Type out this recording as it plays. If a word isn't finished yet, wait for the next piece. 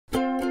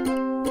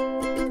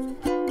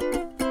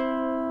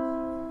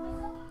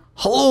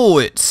Hello,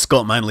 it's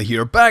Scott Manley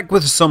here, back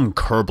with some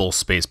Kerbal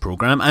space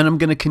program, and I'm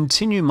going to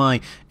continue my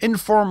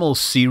informal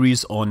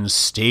series on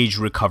stage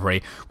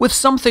recovery with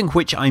something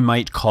which I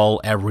might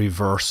call a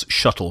reverse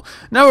shuttle.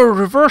 Now, a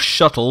reverse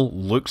shuttle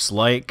looks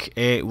like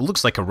a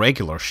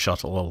regular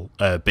shuttle,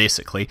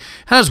 basically. It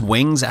has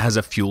wings, it has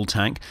a fuel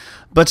tank,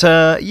 but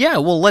yeah,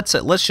 well, let's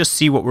just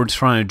see what we're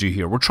trying to do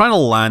here. We're trying to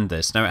land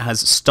this. Now, it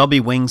has stubby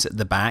wings at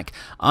the back.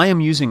 I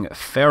am using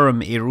Ferrum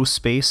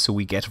Aerospace, so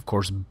we get, of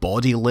course,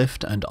 body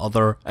lift and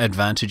other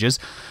advantages.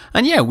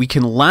 And yeah, we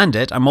can land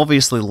it. I'm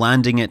obviously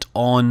landing it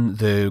on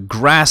the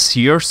grass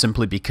here,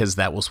 simply because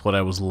that was what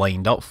I was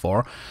lined up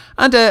for,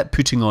 and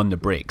putting on the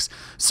brakes.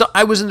 So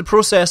I was in the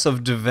process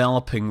of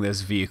developing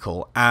this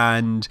vehicle,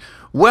 and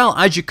well,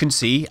 as you can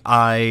see,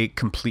 I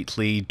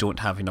completely don't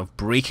have enough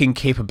braking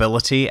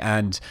capability,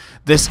 and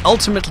this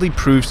ultimately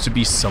proves to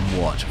be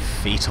somewhat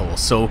fatal.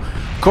 So,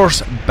 of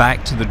course,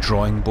 back to the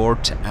drawing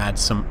board to add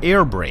some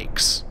air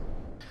brakes.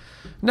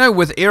 Now,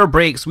 with air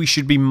brakes, we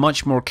should be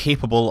much more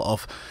capable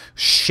of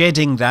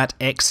shedding that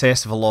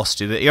excess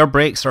velocity. The air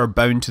brakes are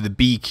bound to the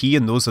B key,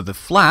 and those are the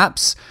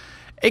flaps,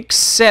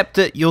 except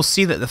that you'll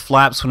see that the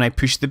flaps, when I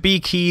push the B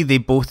key, they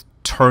both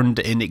turned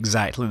in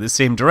exactly the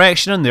same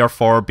direction, and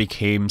therefore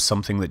became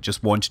something that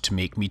just wanted to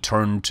make me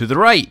turn to the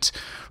right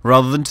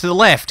rather than to the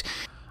left.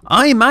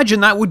 I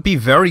imagine that would be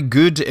very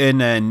good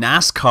in a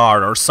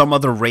NASCAR or some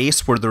other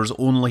race where there's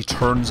only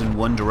turns in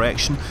one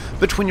direction,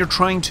 but when you're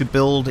trying to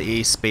build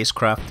a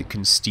spacecraft that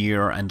can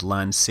steer and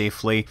land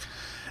safely,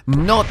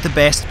 not the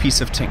best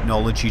piece of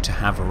technology to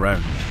have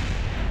around.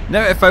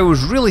 Now, if I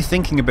was really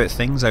thinking about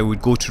things, I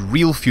would go to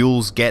Real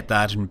Fuels, get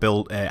that, and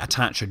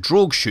attach a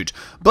drogue chute.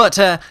 But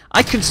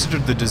I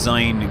considered the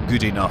design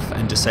good enough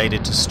and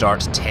decided to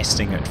start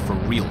testing it for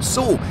real.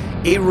 So,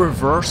 a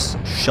reverse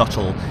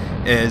shuttle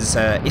is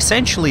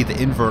essentially the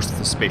inverse of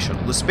the space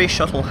shuttle. The space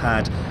shuttle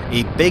had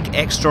a big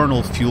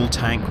external fuel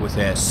tank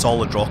with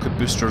solid rocket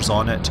boosters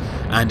on it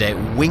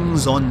and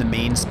wings on the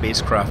main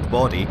spacecraft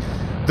body.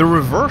 The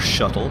reverse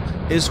shuttle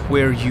is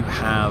where you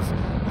have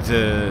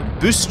the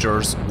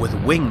boosters with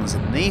wings,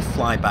 and they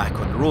fly back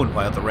on their own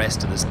while the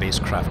rest of the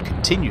spacecraft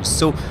continues.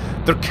 So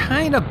they're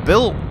kind of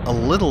built a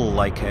little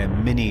like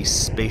mini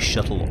space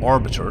shuttle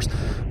orbiters,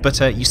 but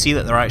you see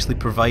that they're actually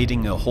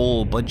providing a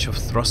whole bunch of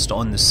thrust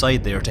on the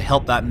side there to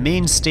help that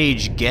main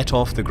stage get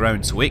off the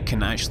ground so it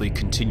can actually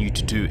continue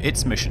to do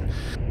its mission.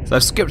 So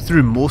I've skipped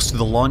through most of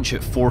the launch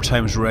at 4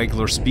 times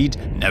regular speed.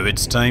 Now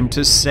it's time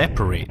to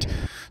separate.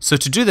 So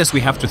to do this,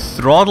 we have to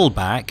throttle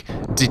back,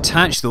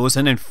 detach those,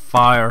 and then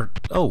fire.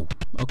 Oh,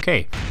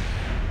 okay.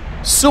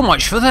 So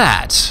much for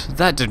that.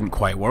 That didn't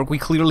quite work. We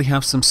clearly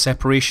have some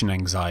separation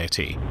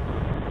anxiety.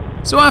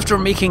 So after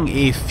making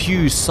a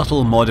few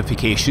subtle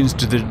modifications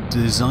to the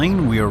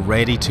design, we are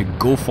ready to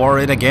go for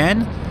it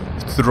again.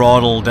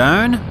 Throttle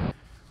down,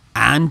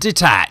 and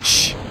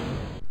detach.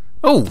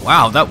 Oh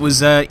wow, that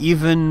was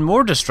even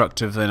more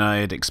destructive than I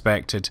had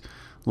expected.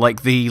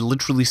 Like they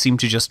literally seem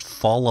to just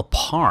fall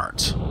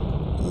apart.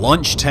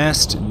 Launch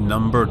test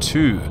number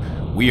 2.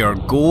 We are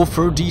go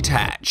for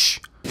detach.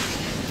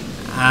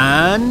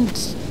 And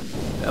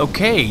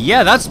okay,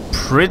 yeah, that's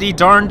pretty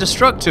darn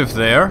destructive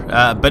there,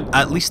 but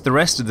at least the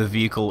rest of the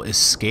vehicle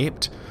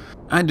escaped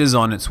and is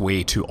on its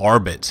way to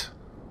orbit.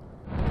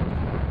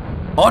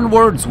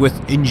 Onwards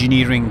with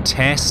engineering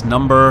test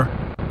number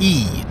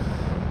E.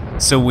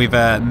 So we've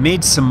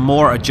made some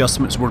more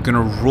adjustments. We're going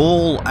to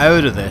roll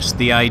out of this,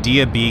 the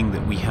idea being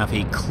that we have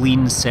a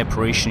clean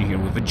separation here.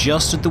 We've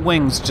adjusted the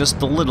wings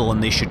just a little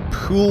and they should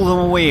pull them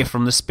away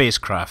from the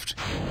spacecraft.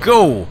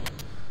 Go!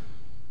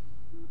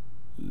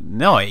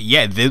 No,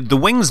 yeah, the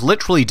wings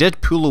literally did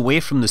pull away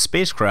from the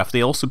spacecraft.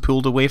 They also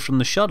pulled away from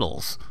the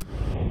shuttles.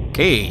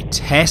 Okay,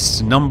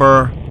 test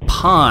number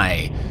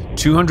Pi.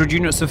 200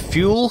 units of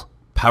fuel,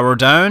 power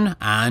down,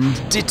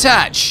 and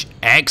detach.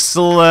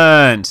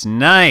 Excellent!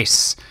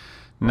 Nice!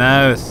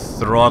 Now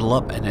throttle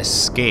up and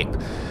escape.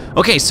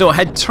 Okay, so it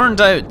had turned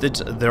out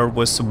that there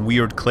was some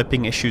weird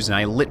clipping issues and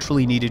I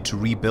literally needed to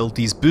rebuild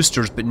these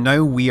boosters, but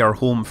now we are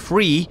home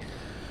free.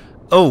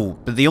 Oh,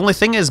 but the only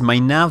thing is my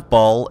nav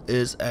ball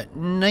is at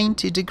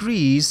 90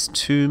 degrees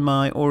to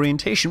my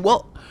orientation.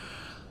 Well,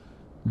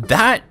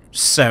 that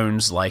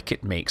sounds like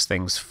it makes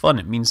things fun.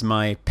 It means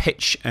my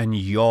pitch and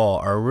yaw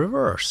are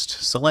reversed.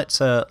 So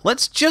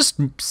let's just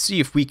see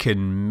if we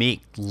can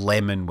make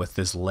lemon with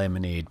this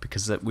lemonade,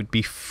 because that would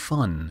be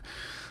fun.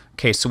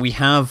 Okay, so we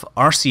have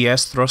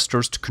RCS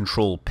thrusters to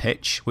control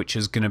pitch, which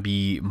is going to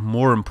be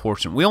more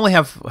important. We only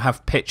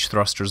have pitch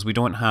thrusters. We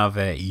don't have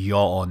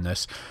yaw on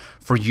this.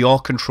 For yaw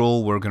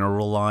control, we're going to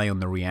rely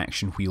on the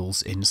reaction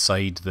wheels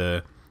inside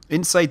the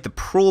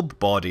probe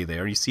body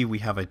there. You see we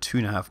have a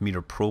 2.5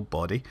 meter probe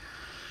body.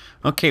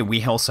 Okay,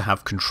 we also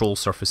have control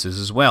surfaces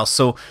as well.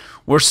 So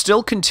we're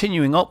still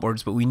continuing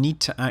upwards, but we need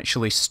to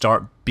actually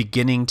start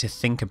beginning to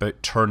think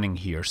about turning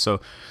here. So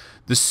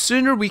the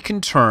sooner we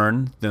can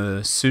turn,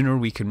 the sooner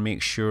we can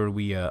make sure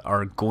we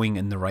are going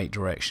in the right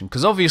direction.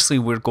 Because obviously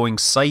we're going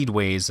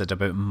sideways at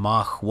about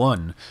Mach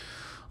 1.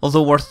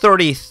 Although we're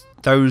 30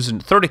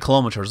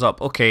 kilometers up.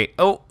 Okay,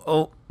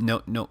 oh,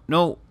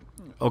 no.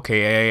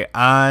 Okay,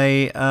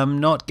 I am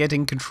not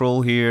getting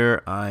control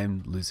here.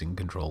 I'm losing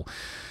control.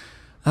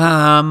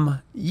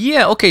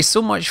 Yeah, okay,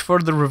 so much for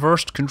the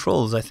reversed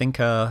controls. I think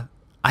the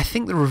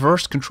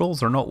reversed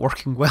controls are not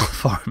working well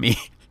for me.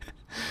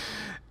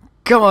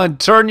 Come on,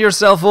 turn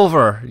yourself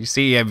over. You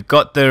see, I've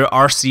got the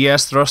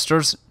RCS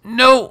thrusters.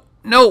 No,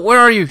 no, where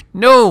are you?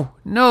 No,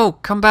 no,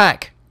 come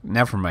back.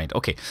 Never mind.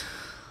 Okay,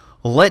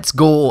 let's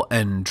go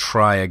and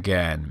try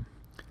again.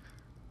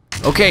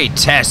 Okay,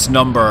 test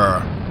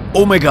number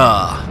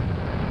Omega.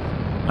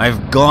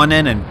 I've gone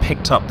in and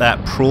picked up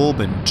that probe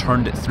and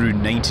turned it through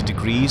 90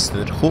 degrees so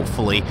that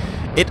hopefully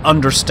it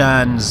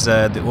understands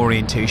the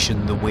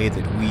orientation the way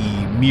that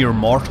we mere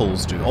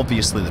mortals do.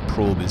 Obviously the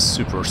probe is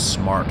super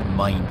smart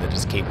mind that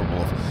is capable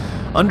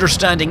of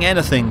understanding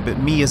anything,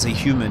 but me as a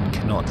human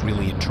cannot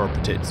really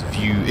interpret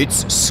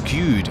its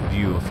skewed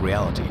view of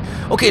reality.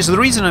 Okay, so the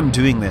reason I'm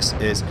doing this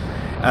is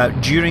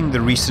during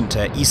the recent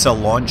ESA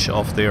launch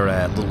of their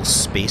little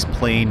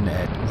spaceplane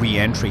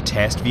re-entry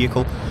test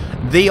vehicle,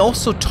 they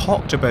also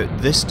talked about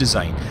this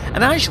design.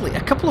 And actually,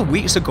 a couple of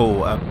weeks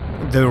ago,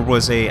 there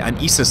was an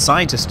ESA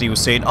scientist. He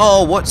was saying,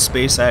 "Oh, what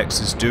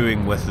SpaceX is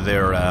doing with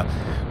their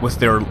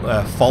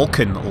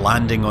Falcon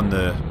landing on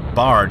the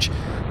barge?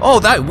 Oh,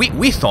 that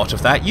we thought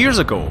of that years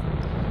ago."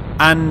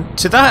 And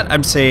to that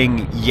I'm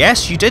saying,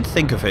 yes, you did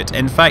think of it.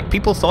 In fact,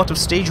 people thought of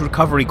stage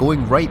recovery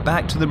going right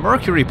back to the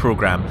Mercury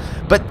program,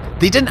 but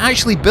they didn't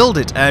actually build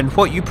it, and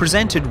what you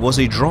presented was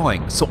a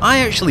drawing. So I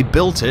actually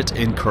built it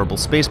in Kerbal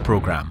Space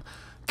Program.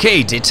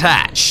 Okay,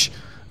 detach.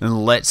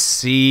 And let's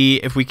see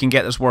if we can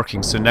get this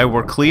working. So now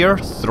we're clear,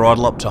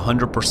 throttle up to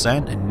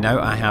 100%, and now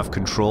I have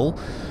control.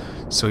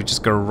 So we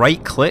just go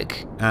right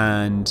click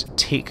and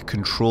take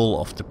control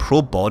of the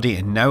probe body,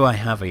 and now I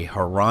have a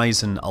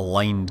horizon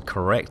aligned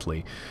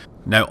correctly.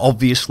 Now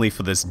obviously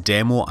for this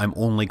demo I'm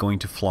only going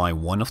to fly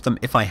one of them.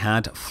 If I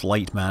had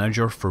Flight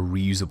Manager for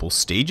reusable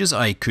stages,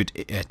 I could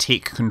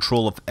take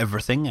control of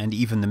everything and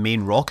even the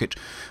main rocket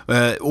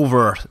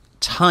over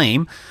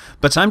time,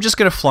 but I'm just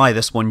going to fly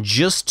this one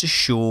just to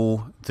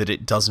show that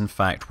it does in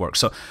fact work.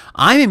 So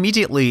I'm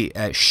immediately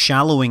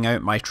shallowing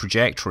out my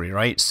trajectory,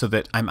 right, so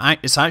that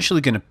it's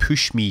actually going to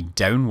push me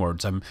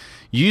downwards. I'm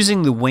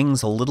using the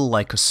wings a little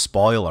like a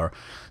spoiler.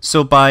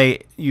 So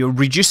by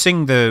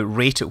reducing the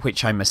rate at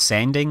which I'm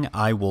ascending,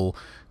 I will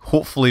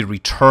hopefully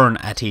return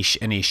at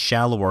in a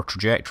shallower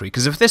trajectory.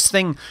 Because if this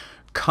thing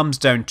comes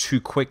down too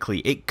quickly,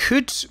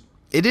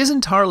 it is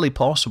entirely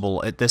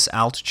possible at this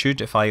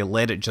altitude, if I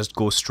let it just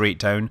go straight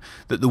down,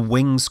 that the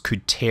wings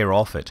could tear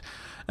off it.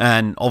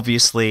 And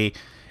obviously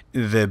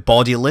the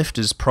body lift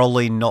is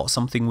probably not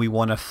something we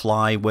want to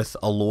fly with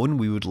alone.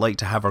 We would like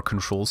to have our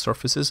control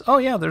surfaces. Oh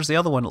yeah, there's the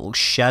other one, a little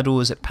shadow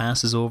as it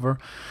passes over.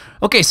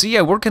 Okay, so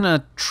yeah, we're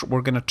gonna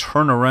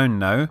turn around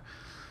now.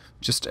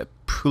 Just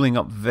pulling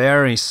up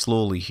very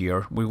slowly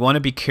here. We want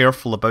to be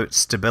careful about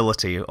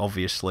stability,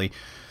 obviously.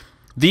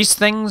 These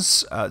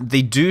things,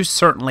 they do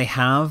certainly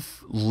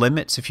have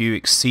limits. If you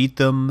exceed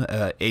them,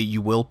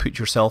 you will put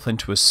yourself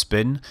into a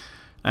spin,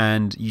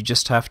 and you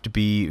just have to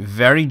be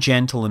very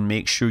gentle and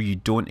make sure you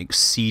don't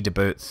exceed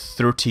about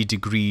 30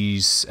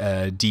 degrees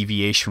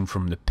deviation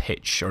from the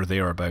pitch or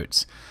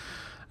thereabouts.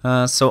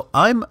 So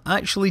I'm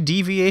actually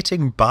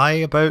deviating by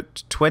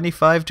about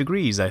 25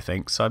 degrees, I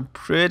think, so I'm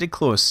pretty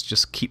close.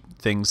 Just keep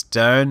things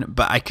down,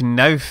 but I can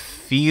now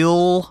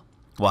feel...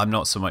 Well, I'm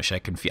not so much I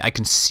can feel. I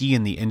can see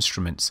in the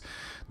instruments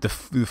the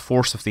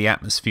force of the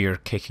atmosphere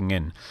kicking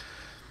in.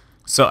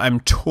 So I'm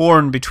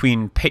torn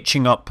between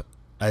pitching up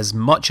as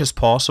much as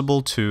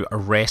possible to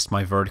arrest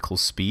my vertical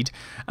speed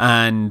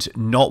and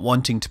not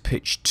wanting to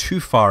pitch too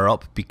far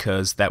up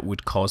because that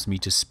would cause me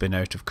to spin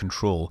out of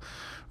control.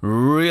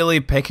 Really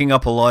picking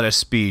up a lot of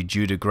speed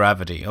due to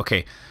gravity.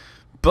 Okay,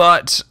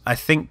 but I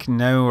think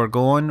now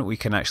we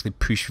can actually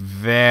push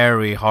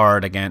very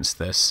hard against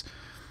this.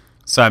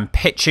 So I'm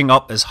pitching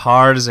up as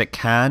hard as it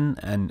can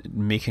and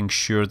making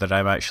sure that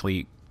I'm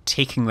actually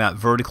taking that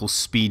vertical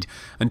speed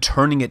and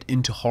turning it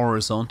into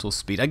horizontal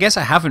speed. I guess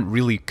I haven't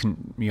really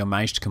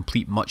managed to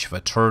complete much of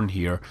a turn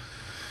here,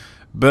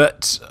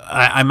 but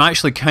I'm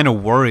actually kind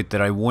of worried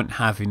that I won't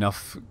have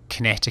enough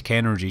kinetic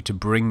energy to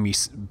bring me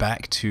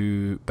back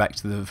to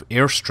the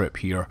airstrip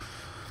here.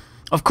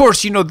 Of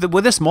course,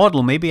 with this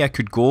model, maybe I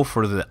could go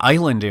for the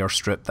island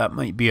airstrip. That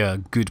might be a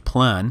good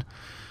plan.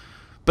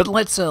 But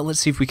let's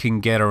see if we can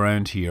get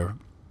around here.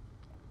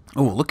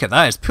 Oh, look at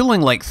that. It's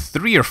pulling like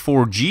 3 or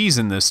 4 Gs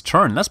in this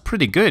turn. That's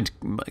pretty good,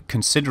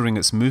 considering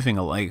it's moving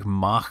at like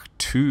Mach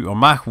 2 or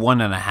Mach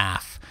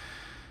 1.5.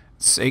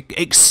 It's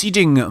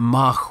exceeding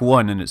Mach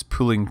 1 and it's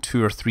pulling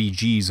 2 or 3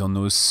 Gs on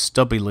those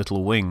stubby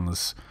little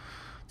wings.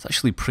 It's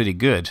actually pretty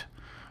good.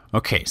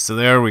 Okay, so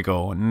there we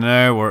go.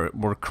 Now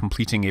we're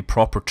completing a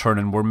proper turn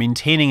and we're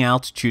maintaining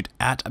altitude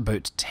at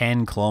about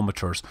 10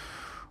 kilometers.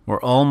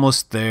 We're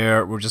almost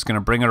there. We're just going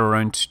to bring it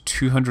around to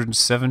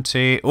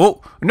 270. Oh,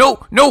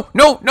 no, no,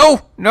 no,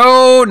 no,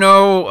 no,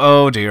 no.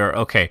 Oh, dear.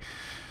 Okay.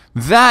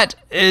 That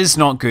is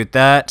not good.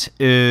 That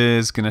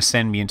is going to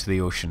send me into the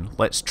ocean.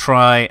 Let's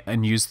try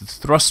and use the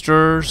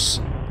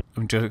thrusters.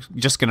 I'm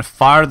just going to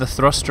fire the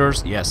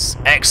thrusters. Yes,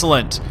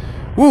 excellent.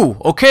 Woo,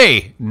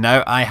 okay.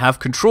 Now I have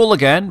control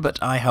again, but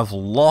I've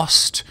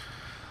lost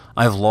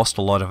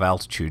a lot of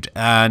altitude.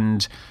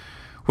 And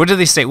what do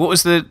they say? What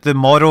was the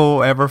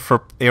motto ever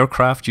for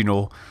aircraft? You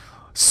know,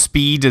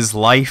 speed is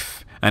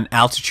life and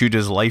altitude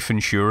is life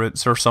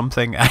insurance or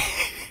something.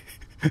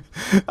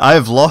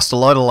 I've lost a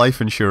lot of life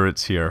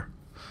insurance here.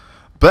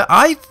 But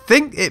I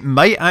think it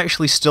might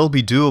actually still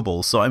be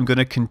doable, so I'm going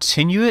to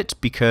continue it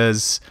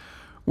because,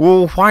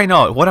 well, why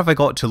not? What have I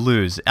got to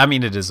lose? I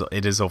mean, it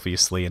is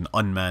obviously an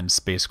unmanned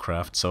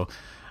spacecraft, so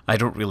I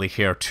don't really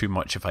care too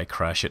much if I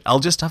crash it. I'll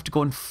just have to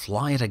go and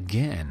fly it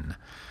again.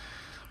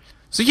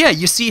 So yeah,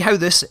 you see how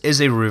this is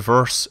a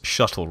reverse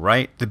shuttle,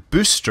 right? The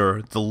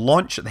booster,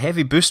 the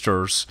heavy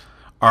boosters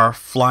are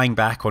flying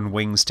back on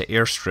wings to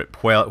airstrip,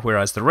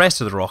 whereas the rest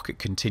of the rocket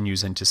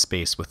continues into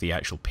space with the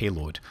actual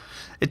payload.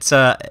 It's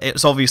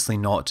obviously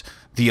not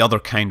the other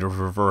kind of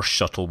reverse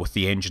shuttle with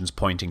the engines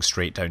pointing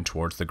straight down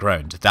towards the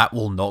ground. That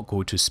will not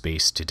go to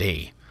space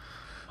today.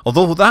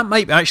 Although that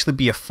might actually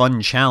be a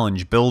fun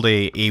challenge, build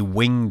a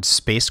winged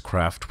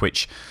spacecraft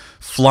which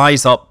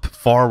flies up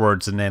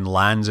forwards and then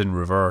lands in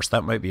reverse.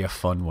 That might be a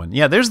fun one.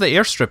 Yeah, there's the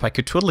airstrip. I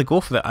could totally go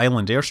for the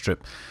island airstrip.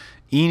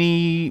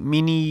 Eeny,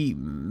 meeny,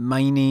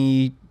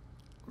 miny.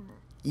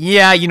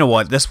 Yeah, you know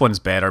what? This one's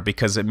better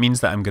because it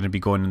means that I'm going to be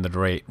going in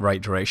the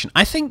right direction.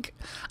 I think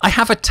I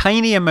have a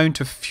tiny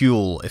amount of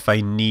fuel if I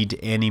need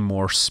any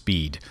more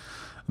speed.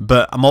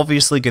 But I'm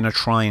obviously going to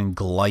try and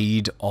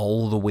glide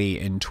all the way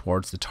in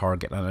towards the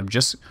target. And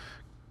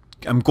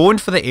I'm going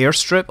for the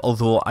airstrip,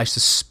 although I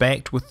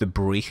suspect with the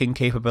braking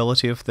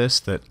capability of this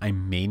that I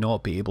may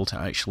not be able to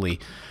actually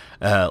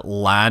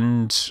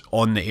land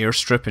on the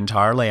airstrip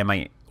entirely. I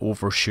might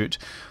overshoot.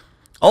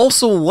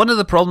 Also, one of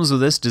the problems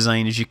with this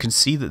design is you can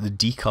see that the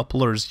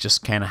decoupler is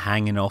just kind of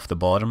hanging off the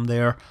bottom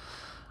there.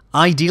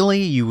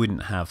 Ideally, you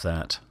wouldn't have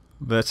that.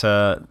 But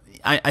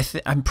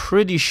I'm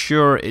pretty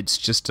sure it's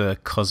just a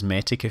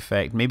cosmetic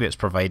effect. Maybe it's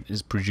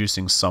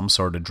producing some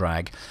sort of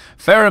drag.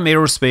 Ferrum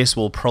Aerospace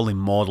will probably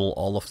model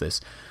all of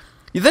this.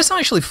 This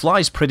actually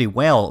flies pretty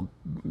well,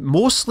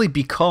 mostly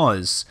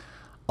because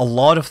a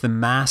lot of the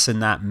mass in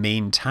that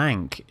main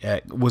tank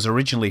was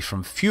originally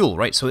from fuel,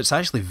 right? So it's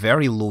actually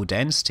very low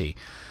density.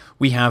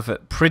 We have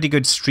pretty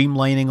good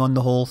streamlining on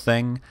the whole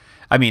thing.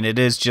 I mean, it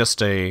is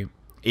just a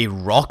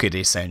rocket,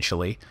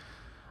 essentially.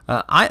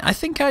 I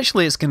think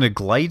actually it's going to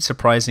glide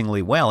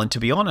surprisingly well, and to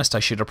be honest, I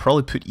should have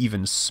probably put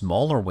even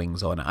smaller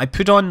wings on it. I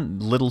put on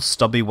little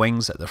stubby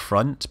wings at the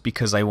front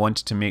because I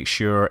wanted to make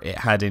sure it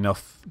had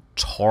enough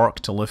torque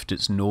to lift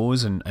its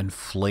nose and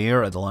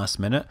flare at the last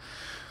minute.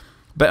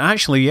 But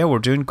actually, yeah, we're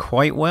doing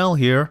quite well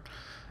here.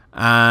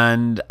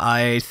 And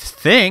I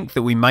think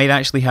that we might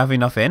actually have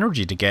enough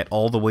energy to get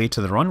all the way to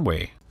the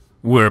runway.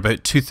 We're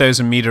about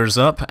 2,000 meters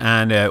up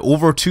and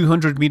over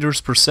 200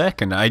 meters per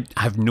second. I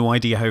have no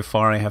idea how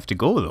far I have to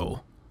go though.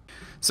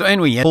 So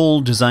anyway, the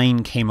whole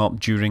design came up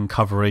during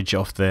coverage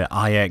of the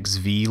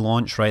IXV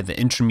launch, right? The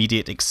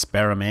Intermediate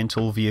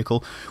Experimental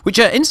Vehicle, which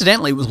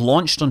incidentally was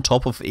launched on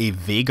top of a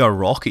Vega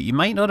rocket. You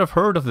might not have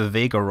heard of the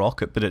Vega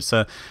rocket, but it's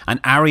an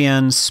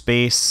Ariane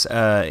Space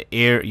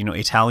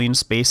Italian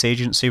Space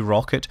Agency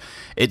rocket.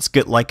 It's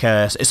got like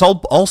it's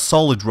all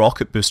solid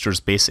rocket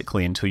boosters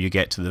basically until you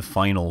get to the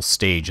final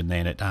stage, and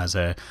then it has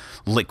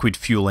liquid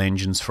fuel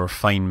engines for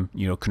fine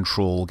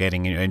control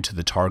getting into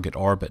the target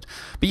orbit.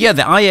 But yeah,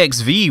 the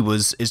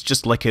IXV is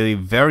just like a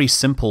very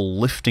simple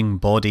lifting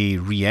body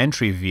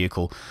re-entry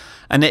vehicle,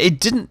 and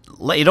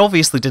it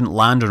obviously didn't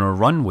land on a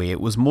runway. It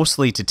was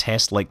mostly to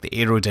test like the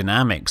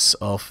aerodynamics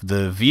of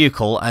the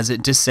vehicle as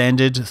it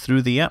descended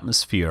through the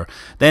atmosphere.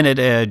 Then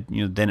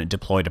it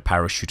deployed a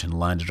parachute and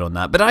landed on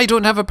that. But I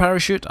don't have a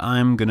parachute.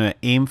 I'm gonna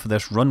aim for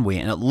this runway,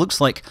 and it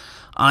looks like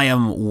I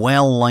am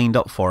well lined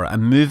up for it.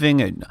 I'm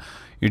moving.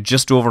 You're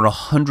just over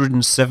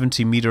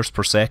 170 meters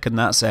per second.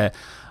 That's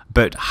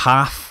about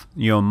half,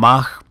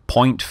 Mach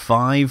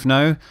 0.5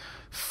 now.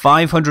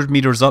 500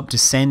 meters up,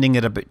 descending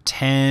at about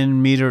 10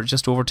 meters,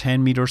 just over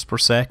 10 meters per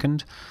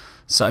second.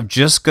 So I've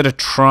just got to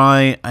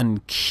try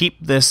and keep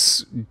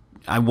this.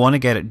 I want to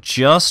get it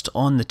just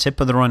on the tip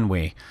of the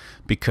runway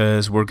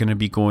because we're going to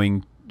be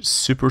going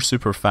super,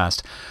 super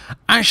fast.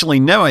 Actually,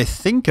 now I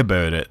think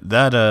about it,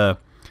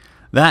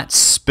 that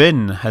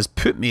spin has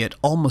put me at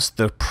almost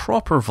the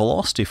proper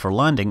velocity for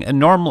landing. And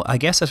normally, I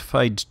guess if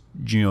I'd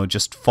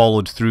just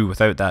followed through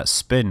without that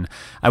spin,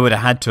 I would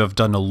have had to have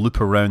done a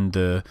loop around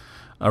the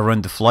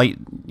flight,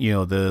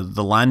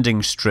 the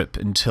landing strip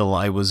until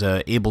I was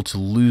able to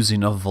lose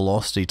enough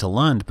velocity to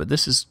land. But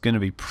this is going to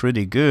be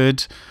pretty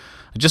good.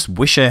 I just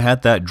wish I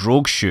had that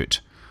drogue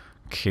chute.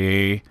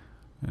 Okay,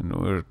 and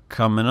we're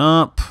coming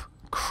up.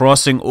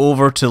 Crossing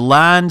over to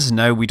land.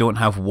 Now we don't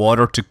have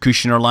water to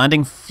cushion our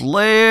landing.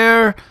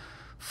 Flare!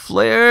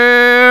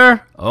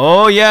 Flare!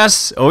 Oh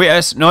yes! Oh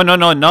yes! No, no,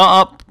 no,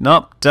 not up!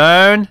 Not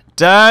down!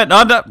 Down!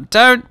 Not up!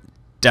 Down!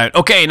 Down!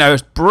 Okay, now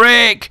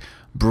brake!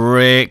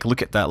 Brake!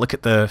 Look at that. Look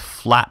at the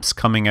flaps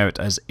coming out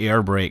as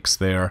air brakes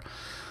there.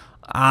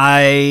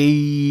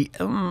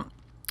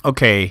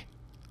 Okay.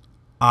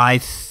 I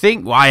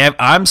think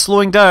I'm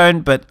slowing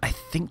down, but I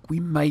think we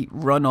might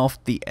run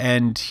off the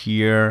end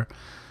here.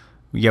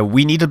 Yeah,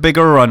 we need a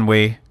bigger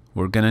runway.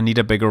 We're gonna need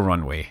a bigger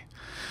runway.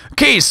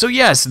 Okay, so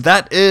yes,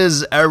 that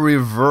is a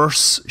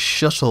reverse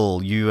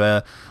shuttle.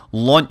 You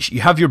launch,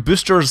 you have your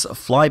boosters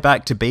fly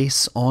back to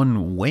base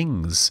on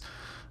wings.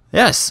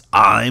 Yes,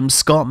 I'm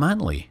Scott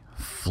Manley.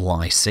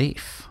 Fly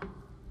safe.